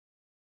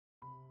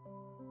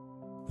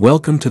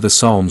Welcome to the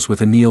Psalms with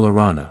Anil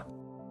Arana.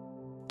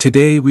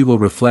 Today we will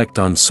reflect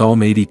on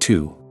Psalm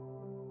 82.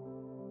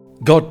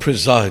 God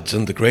presides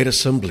in the great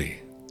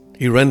assembly.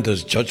 He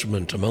renders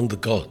judgment among the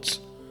gods.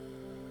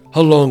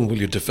 How long will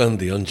you defend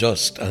the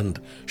unjust and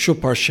show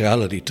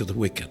partiality to the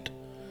wicked?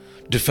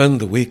 Defend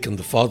the weak and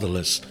the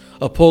fatherless,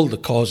 uphold the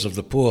cause of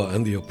the poor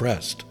and the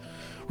oppressed.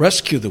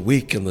 Rescue the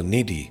weak and the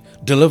needy,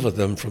 deliver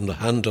them from the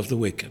hand of the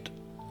wicked.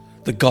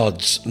 The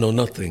gods know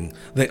nothing,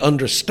 they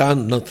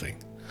understand nothing.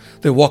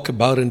 They walk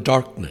about in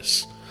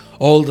darkness.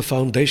 All the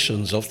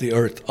foundations of the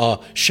earth are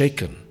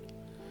shaken.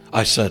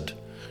 I said,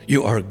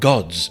 "You are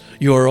gods,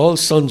 you are all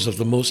sons of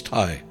the Most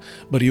High,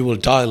 but you will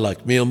die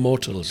like mere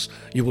mortals,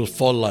 you will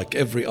fall like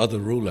every other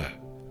ruler.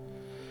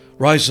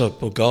 Rise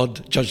up, O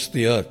God, judge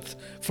the earth,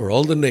 for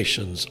all the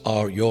nations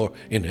are your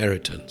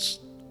inheritance."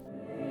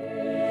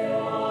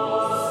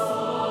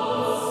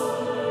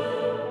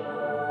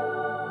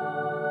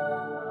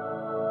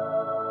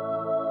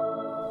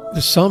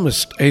 The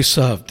psalmist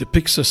Asaph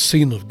depicts a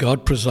scene of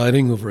God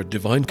presiding over a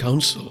divine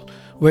council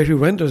where he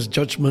renders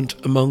judgment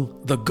among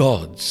the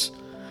gods.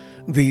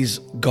 These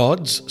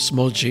gods,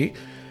 small g,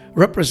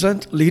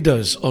 represent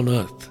leaders on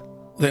earth.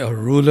 They are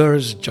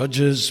rulers,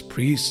 judges,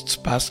 priests,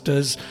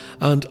 pastors,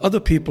 and other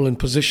people in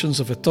positions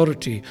of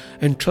authority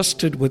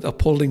entrusted with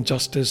upholding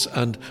justice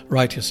and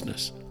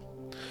righteousness.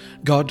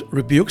 God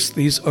rebukes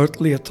these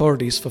earthly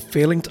authorities for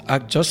failing to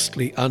act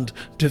justly and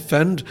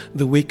defend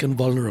the weak and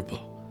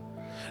vulnerable.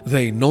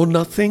 They know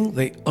nothing,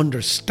 they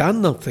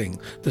understand nothing,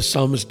 the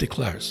psalmist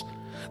declares.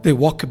 They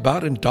walk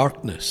about in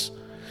darkness.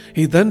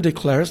 He then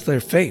declares their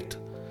fate.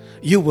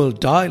 You will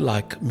die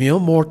like mere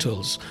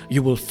mortals.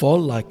 You will fall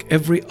like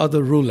every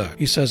other ruler,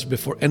 he says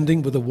before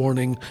ending with a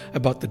warning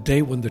about the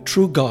day when the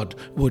true God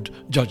would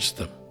judge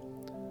them.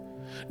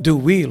 Do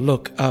we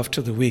look after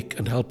the weak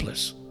and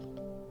helpless?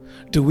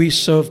 Do we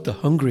serve the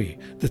hungry,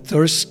 the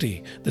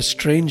thirsty, the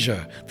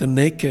stranger, the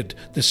naked,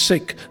 the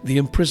sick, the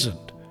imprisoned?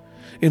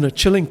 In a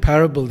chilling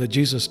parable that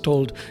Jesus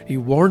told, he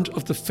warned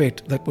of the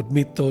fate that would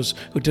meet those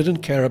who didn't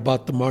care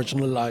about the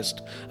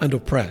marginalized and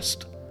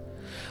oppressed.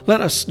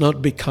 Let us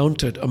not be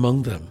counted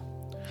among them.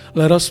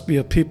 Let us be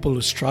a people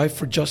who strive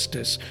for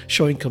justice,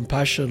 showing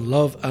compassion,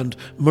 love, and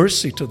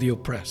mercy to the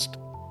oppressed.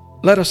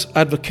 Let us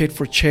advocate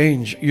for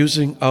change,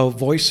 using our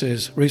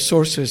voices,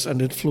 resources,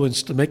 and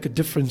influence to make a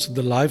difference in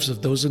the lives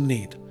of those in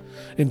need.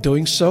 In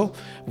doing so,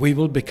 we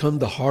will become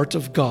the heart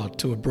of God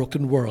to a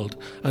broken world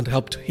and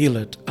help to heal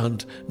it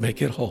and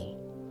make it whole.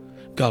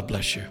 God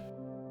bless you.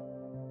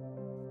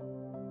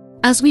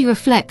 As we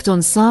reflect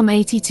on Psalm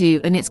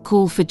 82 and its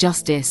call for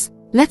justice,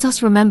 let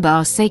us remember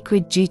our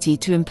sacred duty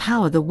to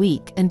empower the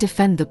weak and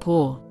defend the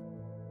poor.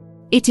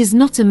 It is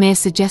not a mere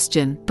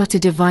suggestion, but a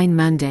divine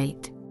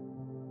mandate.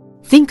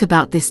 Think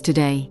about this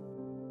today.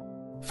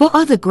 For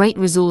other great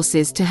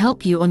resources to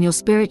help you on your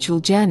spiritual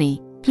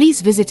journey,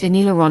 please visit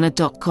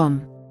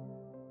anilarana.com.